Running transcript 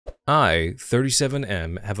I,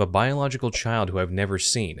 37M, have a biological child who I've never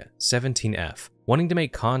seen, 17F, wanting to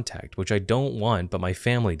make contact, which I don't want, but my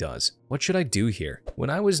family does. What should I do here? When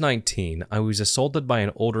I was 19, I was assaulted by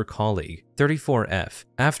an older colleague, 34F,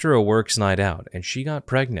 after a works night out, and she got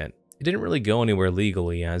pregnant. It didn't really go anywhere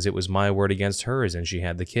legally, as it was my word against hers and she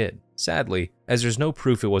had the kid. Sadly, as there's no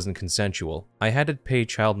proof it wasn't consensual, I had to pay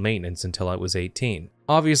child maintenance until I was 18.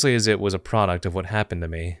 Obviously, as it was a product of what happened to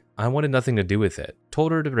me, I wanted nothing to do with it,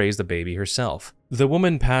 told her to raise the baby herself. The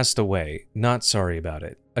woman passed away, not sorry about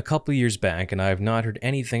it, a couple years back, and I have not heard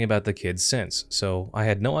anything about the kids since, so I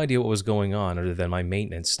had no idea what was going on other than my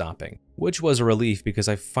maintenance stopping. Which was a relief because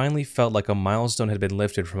I finally felt like a milestone had been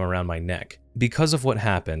lifted from around my neck. Because of what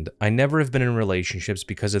happened, I never have been in relationships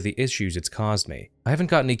because of the issues it's caused me. I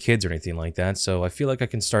haven't got any kids or anything like that, so I feel like I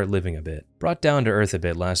can start living a bit. Brought down to earth a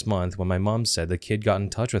bit last month when my mom said the kid got in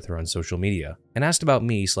touch with her on social media and asked about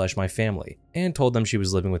me/my family, and told them she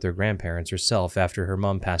was living with her grandparents herself after her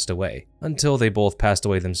mom passed away, until they both passed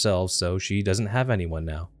away themselves, so she doesn't have anyone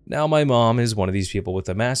now. Now my mom is one of these people with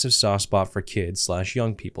a massive soft spot for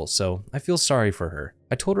kids/young people, so I feel sorry for her.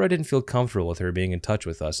 I told her I didn't feel comfortable with her being in touch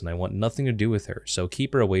with us and I want nothing to do with her, so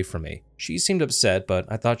keep her away from me. She seemed upset, but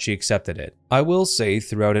I thought she accepted it. I will say,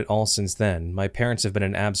 throughout it all since then, my parents have been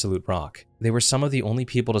an absolute rock. They were some of the only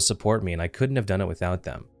people to support me and I couldn't have done it without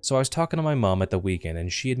them. So I was talking to my mom at the weekend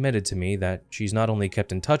and she admitted to me that she's not only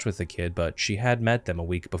kept in touch with the kid, but she had met them a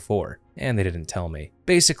week before, and they didn't tell me.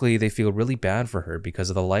 Basically, they feel really bad for her because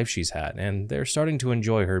of the life she's had, and they're starting to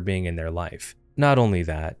enjoy her being in their life. Not only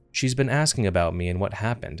that, she's been asking about me and what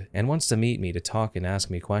happened, and wants to meet me to talk and ask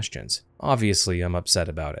me questions. Obviously, I'm upset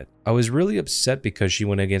about it. I was really upset because she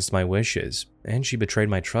went against my wishes, and she betrayed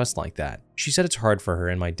my trust like that. She said it's hard for her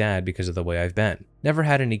and my dad because of the way I've been. Never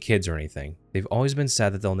had any kids or anything. They've always been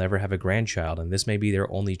sad that they'll never have a grandchild and this may be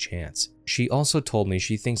their only chance. She also told me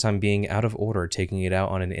she thinks I'm being out of order taking it out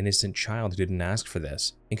on an innocent child who didn't ask for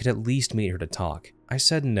this, and could at least meet her to talk. I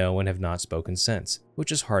said no and have not spoken since,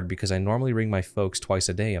 which is hard because I normally ring my folks twice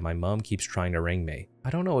a day and my mom keeps trying to ring me. I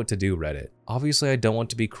don't know what to do, Reddit. Obviously, I don't want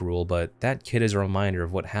to be cruel, but that kid is a reminder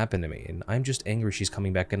of what happened to me, and I'm just angry she's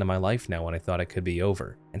coming back into my life now when I thought it could be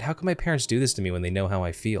over. And how can my parents do this to me when they know how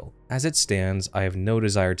I feel? As it stands, I have no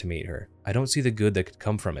desire to meet her. I don't see the good that could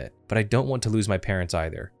come from it, but I don't want to lose my parents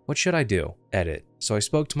either. What should I do? Edit. So I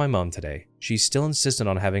spoke to my mom today. She's still insistent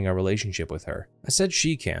on having a relationship with her. I said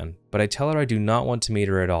she can, but I tell her I do not want to meet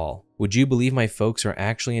her at all. Would you believe my folks are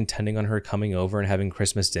actually intending on her coming over and having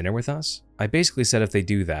Christmas dinner with us? I basically said if they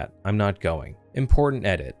do that, I'm not going. Important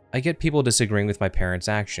edit. I get people disagreeing with my parents'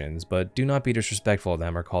 actions, but do not be disrespectful of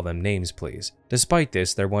them or call them names, please. Despite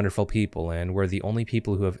this, they're wonderful people and we're the only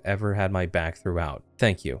people who have ever had my back throughout.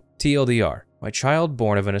 Thank you. TLDR. My child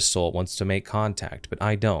born of an assault wants to make contact, but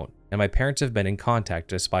I don't. And my parents have been in contact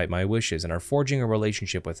despite my wishes and are forging a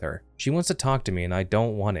relationship with her. She wants to talk to me and I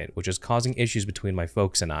don't want it, which is causing issues between my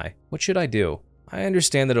folks and I. What should I do? I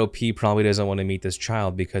understand that OP probably doesn't want to meet this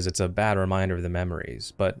child because it's a bad reminder of the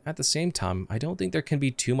memories, but at the same time, I don't think there can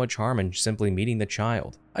be too much harm in simply meeting the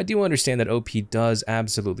child. I do understand that OP does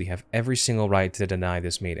absolutely have every single right to deny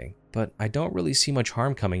this meeting, but I don't really see much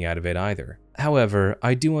harm coming out of it either. However,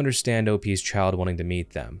 I do understand OP's child wanting to meet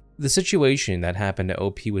them. The situation that happened to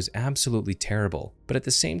OP was absolutely terrible, but at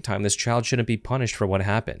the same time, this child shouldn't be punished for what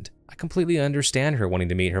happened. I completely understand her wanting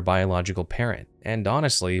to meet her biological parent, and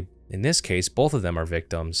honestly, in this case, both of them are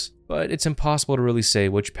victims, but it's impossible to really say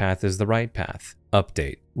which path is the right path.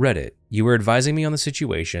 Update. Reddit. You were advising me on the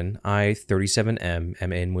situation. I, 37M,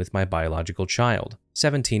 am in with my biological child,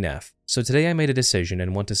 17F. So today I made a decision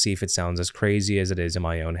and want to see if it sounds as crazy as it is in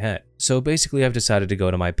my own head. So basically I've decided to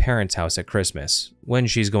go to my parents' house at Christmas, when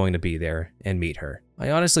she's going to be there, and meet her. I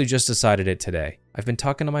honestly just decided it today. I've been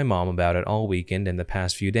talking to my mom about it all weekend and the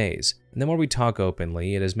past few days, and the more we talk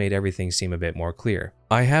openly, it has made everything seem a bit more clear.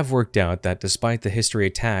 I have worked out that despite the history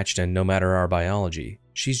attached and no matter our biology,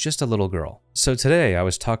 she's just a little girl. So today I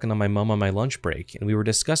was talking to my mom on my lunch break and we were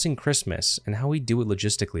discussing Christmas and how we do it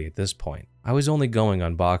logistically at this point. I was only going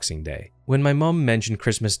on Boxing Day. When my mom mentioned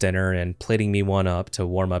Christmas dinner and plating me one up to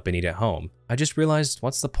warm up and eat at home, I just realized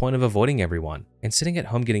what's the point of avoiding everyone and sitting at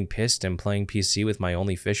home getting pissed and playing PC with my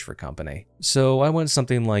only fish for company. So I went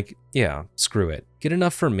something like, yeah, screw it. Get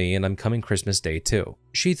enough for me and I'm coming Christmas Day too.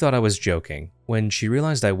 She thought I was joking, When she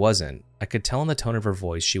realized I wasn't, I could tell in the tone of her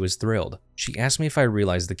voice she was thrilled. She asked me if I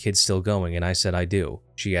realized the kid's still going, and I said I do.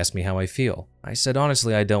 She asked me how I feel. I said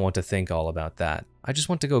honestly I don't want to think all about that. I just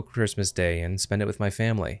want to go Christmas Day and spend it with my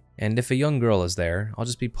family. And if a young girl is there, I'll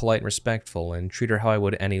just be polite and respectful and treat her how I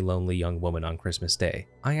would any lonely young woman on Christmas Day.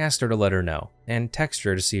 I asked her to let her know, and text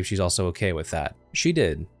her to see if she's also okay with that. She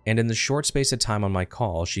did, and in the short space of time on my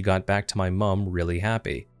call, she got back to my mom really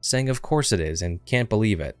happy, saying of course it is and can't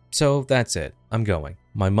believe it. So that's it, I'm going.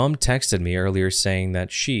 My mom texted me earlier saying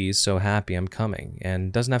that she's so happy I'm coming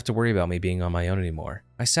and doesn't have to worry about me being on my own anymore.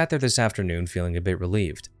 I sat there this afternoon feeling a bit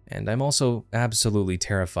relieved, and I'm also absolutely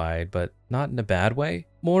terrified, but not in a bad way,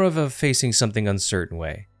 more of a facing something uncertain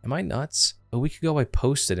way. Am I nuts? A week ago I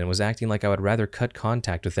posted and was acting like I would rather cut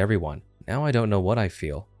contact with everyone. Now I don't know what I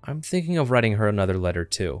feel. I'm thinking of writing her another letter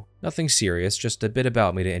too. Nothing serious, just a bit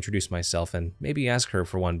about me to introduce myself and maybe ask her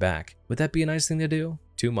for one back. Would that be a nice thing to do?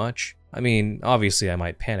 Too much? I mean, obviously I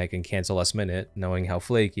might panic and cancel last minute, knowing how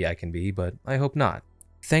flaky I can be, but I hope not.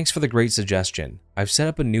 Thanks for the great suggestion. I've set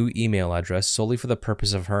up a new email address solely for the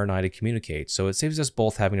purpose of her and I to communicate, so it saves us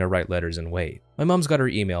both having to write letters and wait. My mom's got her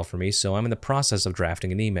email for me, so I'm in the process of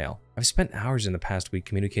drafting an email. I've spent hours in the past week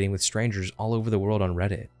communicating with strangers all over the world on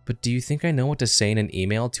Reddit. But do you think I know what to say in an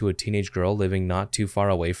email to a teenage girl living not too far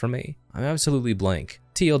away from me? I'm absolutely blank.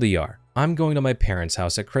 TLDR. I'm going to my parents'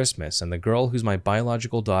 house at Christmas, and the girl who's my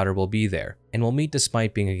biological daughter will be there, and we'll meet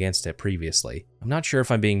despite being against it previously. I'm not sure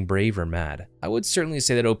if I'm being brave or mad. I would certainly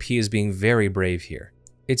say that OP is being very brave here.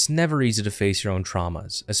 It's never easy to face your own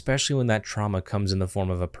traumas, especially when that trauma comes in the form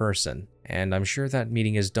of a person, and I'm sure that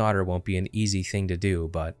meeting his daughter won't be an easy thing to do,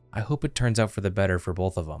 but I hope it turns out for the better for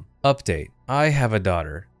both of them. Update. I have a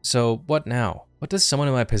daughter. So what now? What does someone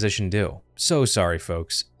in my position do? So sorry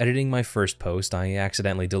folks, editing my first post, I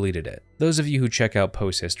accidentally deleted it. Those of you who check out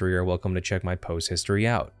post history are welcome to check my post history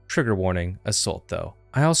out. Trigger warning, assault though.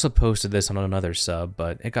 I also posted this on another sub,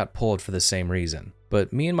 but it got pulled for the same reason.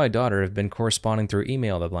 But me and my daughter have been corresponding through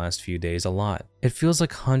email the last few days a lot. It feels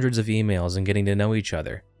like hundreds of emails and getting to know each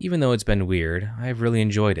other. Even though it's been weird, I've really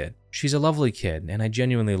enjoyed it. She's a lovely kid, and I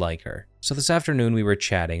genuinely like her. So this afternoon we were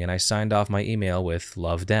chatting and I signed off my email with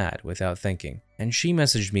 "Love Dad" without thinking. And she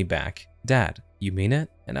messaged me back, "Dad, you mean it?"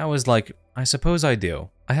 And I was like, I suppose I do.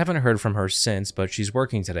 I haven't heard from her since, but she's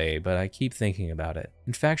working today, but I keep thinking about it.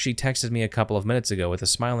 In fact, she texted me a couple of minutes ago with a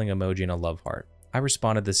smiling emoji and a love heart. I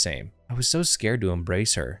responded the same. I was so scared to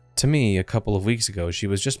embrace her. To me, a couple of weeks ago, she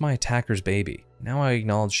was just my attacker's baby. Now I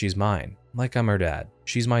acknowledge she's mine, like I'm her dad.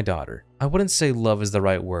 She's my daughter. I wouldn't say love is the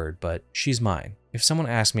right word, but she's mine. If someone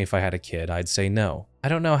asked me if I had a kid, I'd say no. I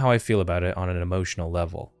don't know how I feel about it on an emotional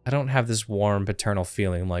level. I don't have this warm paternal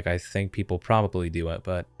feeling like I think people probably do it,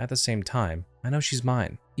 but at the same time, I know she's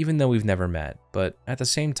mine, even though we've never met. But at the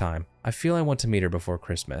same time, I feel I want to meet her before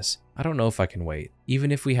Christmas. I don't know if I can wait.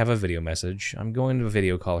 Even if we have a video message, I'm going to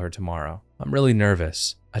video call her tomorrow. I'm really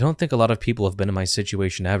nervous. I don't think a lot of people have been in my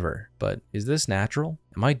situation ever, but is this natural?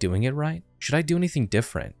 Am I doing it right? Should I do anything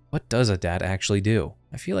different? What does a dad actually do?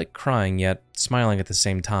 I feel like crying yet smiling at the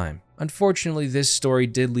same time. Unfortunately, this story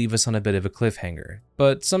did leave us on a bit of a cliffhanger,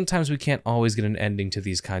 but sometimes we can't always get an ending to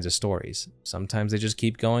these kinds of stories. Sometimes they just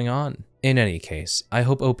keep going on. In any case, I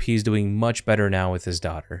hope OP is doing much better now with his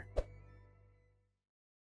daughter.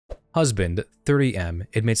 Husband, 30M,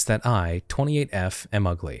 admits that I, 28F, am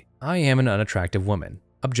ugly. I am an unattractive woman,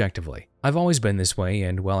 objectively. I've always been this way,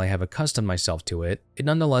 and while I have accustomed myself to it, it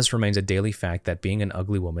nonetheless remains a daily fact that being an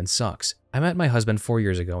ugly woman sucks. I met my husband 4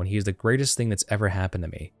 years ago, and he is the greatest thing that's ever happened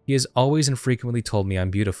to me. He has always and frequently told me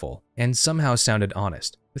I'm beautiful, and somehow sounded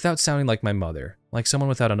honest, without sounding like my mother, like someone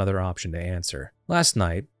without another option to answer. Last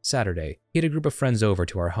night, Saturday, he had a group of friends over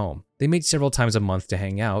to our home. They meet several times a month to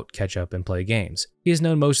hang out, catch up, and play games. He has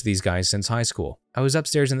known most of these guys since high school. I was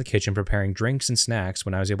upstairs in the kitchen preparing drinks and snacks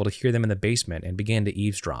when I was able to hear them in the basement and began to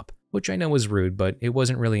eavesdrop, which I know was rude, but it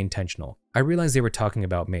wasn't really intentional. I realized they were talking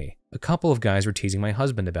about me. A couple of guys were teasing my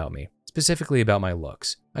husband about me, specifically about my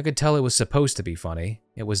looks. I could tell it was supposed to be funny.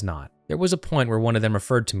 It was not. There was a point where one of them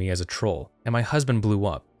referred to me as a troll, and my husband blew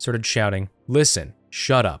up, started shouting, "Listen,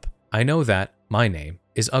 shut up. I know that, my name,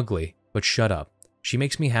 is ugly, but shut up. She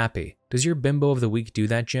makes me happy. Does your bimbo of the week do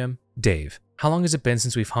that, Jim? Dave, how long has it been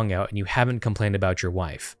since we've hung out and you haven't complained about your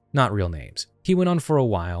wife?" Not real names. He went on for a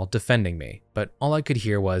while, defending me, but all I could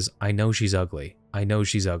hear was, "I know she's ugly. I know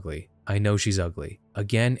she's ugly. I know she's ugly,"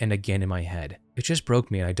 again and again in my head. It just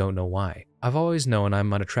broke me and I don't know why. I've always known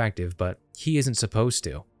I'm unattractive, but he isn't supposed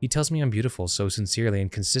to. He tells me I'm beautiful so sincerely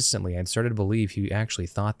and consistently and started to believe he actually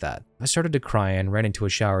thought that. I started to cry and ran into a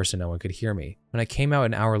shower so no one could hear me. When I came out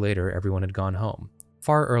an hour later, everyone had gone home.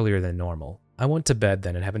 Far earlier than normal. I went to bed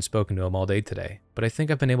then and haven't spoken to him all day today, but I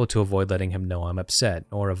think I've been able to avoid letting him know I'm upset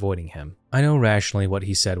or avoiding him. I know rationally what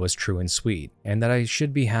he said was true and sweet, and that I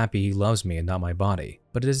should be happy he loves me and not my body,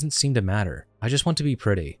 but it doesn't seem to matter. I just want to be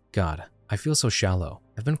pretty. God, I feel so shallow.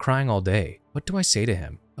 I've been crying all day. What do I say to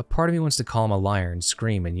him? A part of me wants to call him a liar and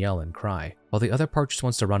scream and yell and cry, while the other part just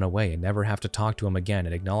wants to run away and never have to talk to him again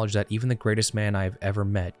and acknowledge that even the greatest man I've ever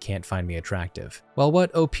met can't find me attractive. While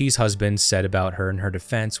what OP's husband said about her in her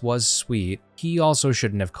defense was sweet, he also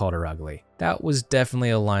shouldn't have called her ugly. That was definitely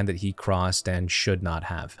a line that he crossed and should not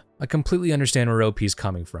have. I completely understand where OP's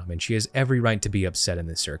coming from, and she has every right to be upset in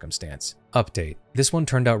this circumstance. Update. This one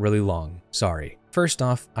turned out really long. Sorry. First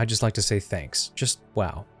off, I'd just like to say thanks. Just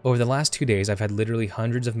wow. Over the last 2 days, I've had literally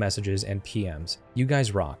hundreds of messages and PMs. You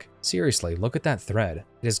guys rock. Seriously, look at that thread.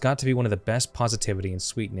 It has got to be one of the best positivity and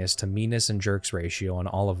sweetness to meanness and jerks ratio on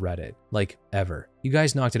all of Reddit. Like, ever. You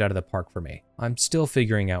guys knocked it out of the park for me. I'm still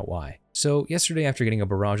figuring out why. So yesterday, after getting a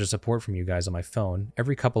barrage of support from you guys on my phone,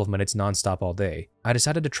 every couple of minutes nonstop all day, I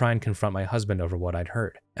decided to try and confront my husband over what I'd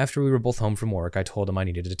heard. After we were both home from work, I told him I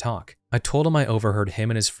needed to talk. I told him I overheard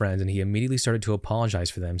him and his friends, and he immediately started to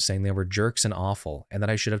apologize for them, saying they were jerks and awful, and that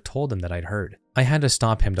I should have told him that I'd heard. I had to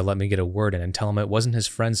stop him to let me get a word in and tell him it wasn't his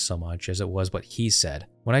friends so much as it was what he said.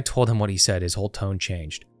 When I told him what he said, his whole tone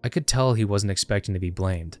changed. I could tell he wasn't expecting to be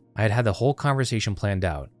blamed. I had had the whole conversation planned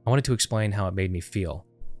out. I wanted to explain how it made me feel.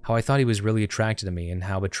 How I thought he was really attracted to me and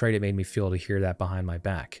how betrayed it made me feel to hear that behind my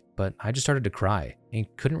back. But I just started to cry and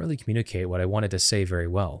couldn't really communicate what I wanted to say very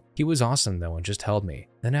well. He was awesome though and just held me.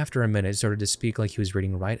 Then after a minute started to speak like he was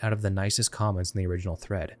reading right out of the nicest comments in the original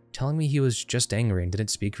thread, telling me he was just angry and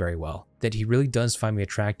didn't speak very well, that he really does find me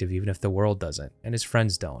attractive even if the world doesn't, and his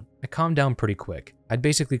friends don't. I calmed down pretty quick. I'd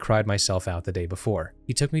basically cried myself out the day before.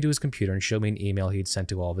 He took me to his computer and showed me an email he'd sent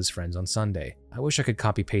to all of his friends on Sunday. I wish I could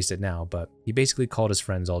copy paste it now, but he basically called his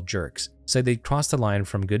friends all jerks, said they'd crossed the line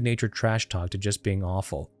from good-natured trash talk to just being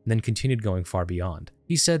awful, and then continued going far beyond.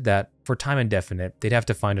 He said that, for time indefinite, they'd have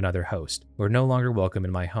to find another host. We're no longer welcome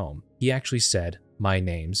in my home. He actually said, "My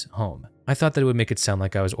name's home." I thought that it would make it sound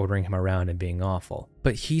like I was ordering him around and being awful,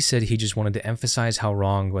 but he said he just wanted to emphasize how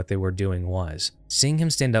wrong what they were doing was. Seeing him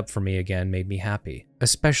stand up for me again made me happy,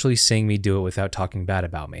 especially seeing me do it without talking bad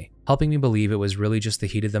about me, helping me believe it was really just the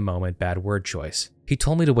heat of the moment bad word choice. He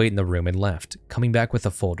told me to wait in the room and left, coming back with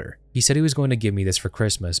a folder. He said he was going to give me this for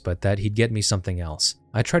Christmas, but that he'd get me something else.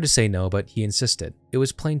 I tried to say no, but he insisted. It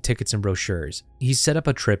was plane tickets and brochures. He set up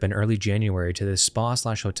a trip in early January to this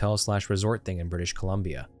spa/hotel/resort thing in British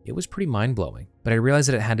Columbia. It was pretty mind-blowing, but I realized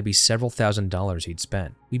that it had to be several $1,000s he'd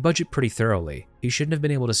spent. We budget pretty thoroughly. He shouldn't have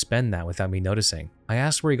been able to spend that without me noticing. I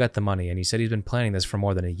asked where he got the money, and he said he's been planning this for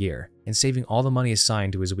more than a year, and saving all the money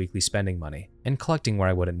assigned to his weekly spending money, and collecting where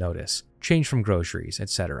I wouldn't notice. Change from groceries,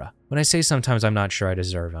 etc. When I say sometimes I'm not sure I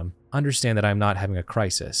deserve him, understand that I'm not having a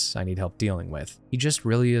crisis I need help dealing with. He just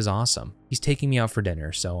really is awesome. He's taking me out for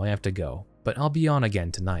dinner, so I have to go, but I'll be on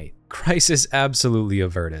again tonight. Crisis absolutely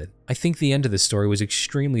averted. I think the end of the story was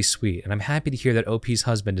extremely sweet, and I'm happy to hear that OP's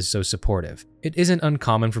husband is so supportive. It isn't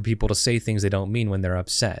uncommon for people to say things they don't mean when they're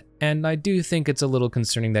upset, and I do think it's a little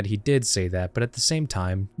concerning that he did say that, but at the same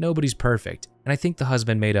time, nobody's perfect, and I think the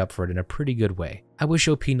husband made up for it in a pretty good way. I wish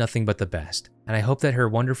OP nothing but the best, and I hope that her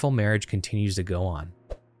wonderful marriage continues to go on.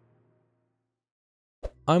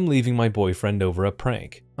 I'm leaving my boyfriend over a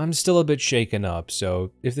prank. I'm still a bit shaken up,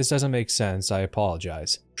 so if this doesn't make sense, I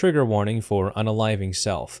apologize. Trigger warning for unaliving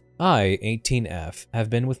self. I, 18F, have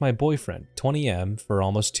been with my boyfriend, 20M, for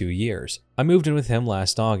almost 2 years. I moved in with him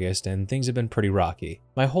last August and things have been pretty rocky.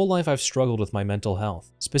 My whole life I've struggled with my mental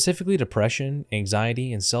health, specifically depression,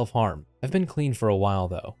 anxiety, and self-harm. I've been clean for a while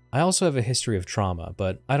though. I also have a history of trauma,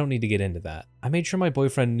 but I don't need to get into that. I made sure my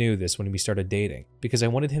boyfriend knew this when we started dating, because I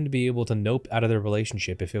wanted him to be able to nope out of the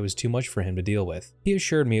relationship if it was too much for him to deal with. He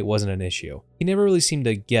assured me it wasn't an issue. He never really seemed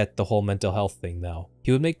to get the whole mental health thing though.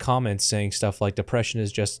 He would make comments saying stuff like depression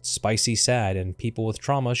is just spicy sad and people with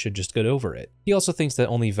trauma should just get over it. He also thinks that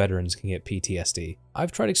only veterans can get PTSD.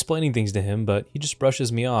 I've tried explaining things to him, but he just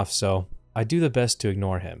brushes me off, so I do the best to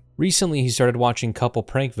ignore him. Recently, he started watching couple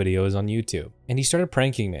prank videos on YouTube, and he started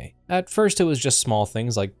pranking me. At first, it was just small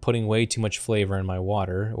things like putting way too much flavor in my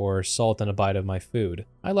water or salt in a bite of my food.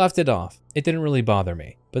 I laughed it off. It didn't really bother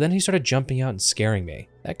me. But then he started jumping out and scaring me.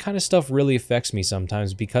 That kind of stuff really affects me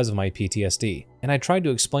sometimes because of my PTSD, and I tried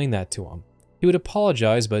to explain that to him. He would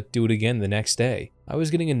apologize but do it again the next day. I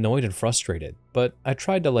was getting annoyed and frustrated. but I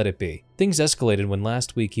tried to let it be. Things escalated when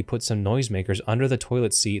last week he put some noisemakers under the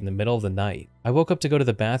toilet seat in the middle of the night. I woke up to go to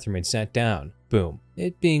the bathroom and sat down. Boom.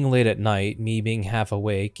 It being late at night, me being half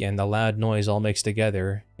awake, and the loud noise all mixed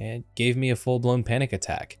together, it gave me a full-blown panic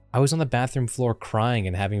attack. I was on the bathroom floor crying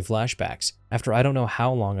and having flashbacks. After I don't know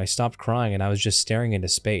how long, I stopped crying and I was just staring into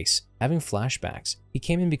space, having flashbacks. He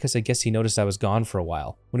came in because I guess he noticed I was gone for a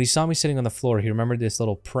while. When he saw me sitting on the floor, he remembered this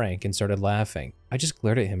little prank and started laughing. I just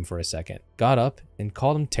glared at him for a second, got up, and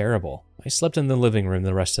called him terrible. I slept in the living room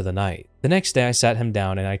the rest of the night. The next day I sat him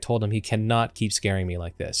down and I told him he cannot keep scaring me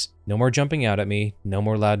like this. No more jumping out at me, no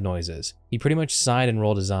more loud noises. He pretty much sighed and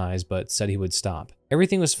rolled his eyes, but said he would stop.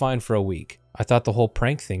 Everything was fine for a week. I thought the whole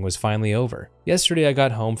prank thing was finally over. Yesterday I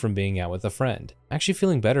got home from being out with a friend, actually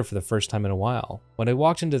feeling better for the first time in a while. When I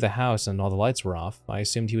walked into the house and all the lights were off, I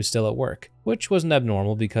assumed he was still at work, which wasn't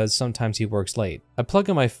abnormal because sometimes he works late. I plugged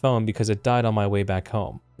in my phone because it died on my way back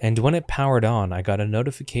home, and when it powered on, I got a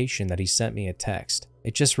notification that he sent me a text.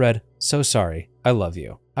 It just read, "So sorry, I love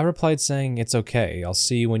you." I replied saying, "It's okay, I'll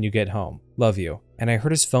see you when you get home. Love you." And I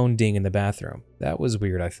heard his phone ding in the bathroom. That was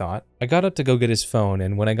weird, I thought. I got up to go get his phone,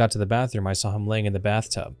 and when I got to the bathroom, I saw him laying in the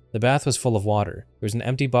bathtub. The bath was full of water. There was an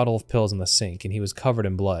empty bottle of pills in the sink, and he was covered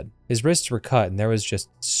in blood. His wrists were cut, and there was just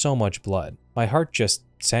so much blood. My heart just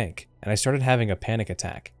sank, and I started having a panic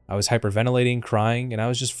attack. I was hyperventilating, crying, and I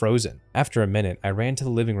was just frozen. After a minute, I ran to the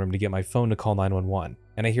living room to get my phone to call 911,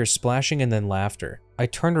 and I hear splashing and then laughter. I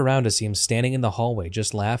turned around to see him standing in the hallway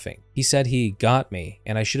just laughing. He said he got me,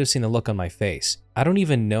 and I should have seen the look on my face. I don't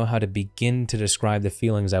even know how to begin to describe the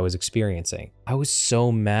feelings I was experiencing. I was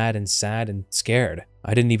so mad and sad and scared.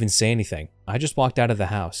 I didn't even say anything. I just walked out of the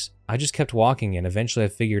house. I just kept walking, and eventually I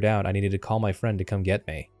figured out I needed to call my friend to come get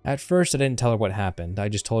me. At first, I didn't tell her what happened. I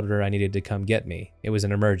just told her I needed to come get me. It was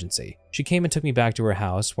an emergency. She came and took me back to her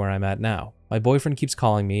house where I'm at now. My boyfriend keeps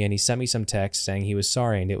calling me, and he sent me some texts saying he was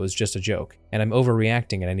sorry and it was just a joke, and I'm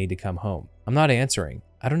overreacting and I need to come home. I'm not answering.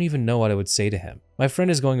 I don't even know what I would say to him. My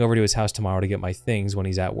friend is going over to his house tomorrow to get my things when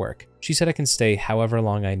he's at work. She said I can stay however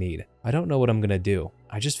long I need. I don't know what I'm gonna do.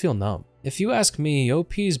 I just feel numb. If you ask me,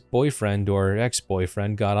 OP's boyfriend or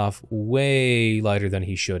ex-boyfriend got off way lighter than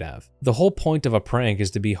he should have. The whole point of a prank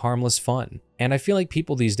is to be harmless fun, and I feel like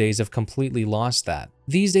people these days have completely lost that.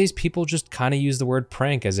 These days, people just kind of use the word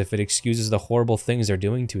prank as if it excuses the horrible things they're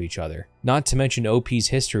doing to each other. Not to mention OP's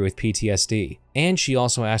history with PTSD. And she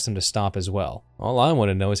also asked him to stop as well. All I want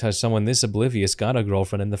to know is how someone this oblivious got a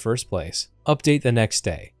girlfriend in the first place. Update the next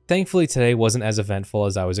day. Thankfully, today wasn't as eventful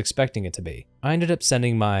as I was expecting it to be. I ended up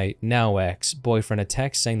sending my now ex-boyfriend a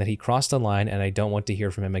text saying that he crossed the line and I don't want to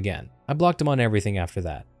hear from him again. I blocked him on everything after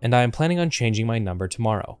that, and I am planning on changing my number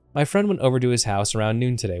tomorrow. My friend went over to his house around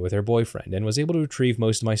noon today with her boyfriend and was able to retrieve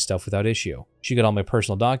most of my stuff without issue. She got all my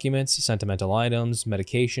personal documents, sentimental items,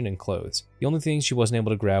 medication, and clothes. The only things she wasn't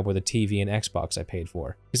able to grab were the TV and Xbox I paid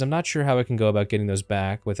for, because I'm not sure how I can go about getting those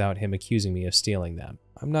back without him accusing me of stealing them.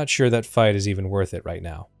 I'm not sure that fight is even worth it right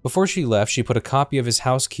now. Before she left, she put a copy of his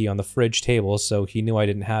house key on the fridge table so he knew I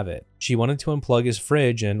didn't have it. She wanted to unplug his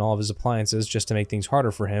fridge and all of his appliances just to make things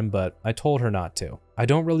harder for him, but I told her not to. I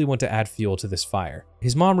don't really want to add fuel to this fire.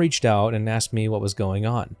 His mom reached out and asked me what was going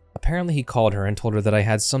on. Apparently he called her and told her that I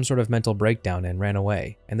had some sort of mental breakdown and ran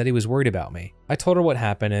away, and that he was worried about me. I told her what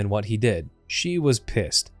happened and what he did. She was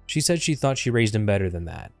pissed. She said she thought she raised him better than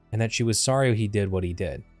that, and that she was sorry he did what he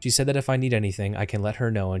did. She said that if I need anything, I can let her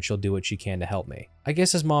know and she'll do what she can to help me. I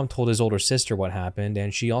guess his mom told his older sister what happened,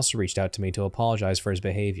 and she also reached out to me to apologize for his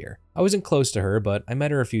behavior. I wasn't close to her, but I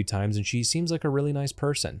met her a few times and she seems like a really nice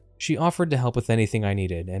person. She offered to help with anything I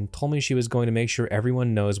needed and told me she was going to make sure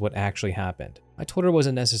everyone knows what actually happened. I told her it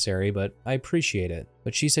wasn't necessary, but I appreciate it.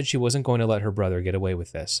 But she said she wasn't going to let her brother get away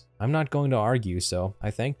with this. I'm not going to argue, so I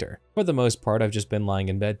thanked her. For the most part, I've just been lying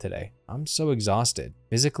in bed today. I'm so exhausted,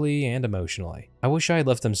 physically and emotionally. I wish I had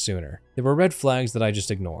left them sooner. There were red flags that I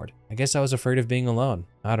just ignored. I guess I was afraid of being alone.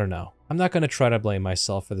 I don't know. I'm not going to try to blame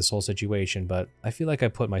myself for this whole situation, but I feel like I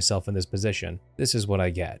put myself in this position. This is what I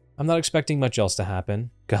get. I'm not expecting much else to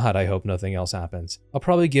happen. God, I hope nothing else happens. I'll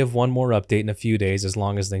probably give one more update in a few days as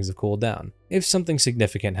long as things have cooled down. If something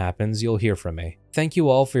significant happens, you'll hear from me. Thank you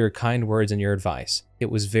all for your kind words and your advice.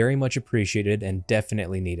 It was very much appreciated and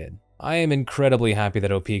definitely needed. I am incredibly happy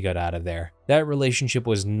that OP got out of there. That relationship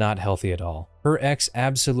was not healthy at all. Her ex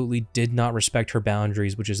absolutely did not respect her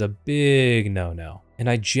boundaries, which is a big no-no. And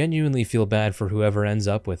I genuinely feel bad for whoever ends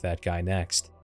up with that guy next.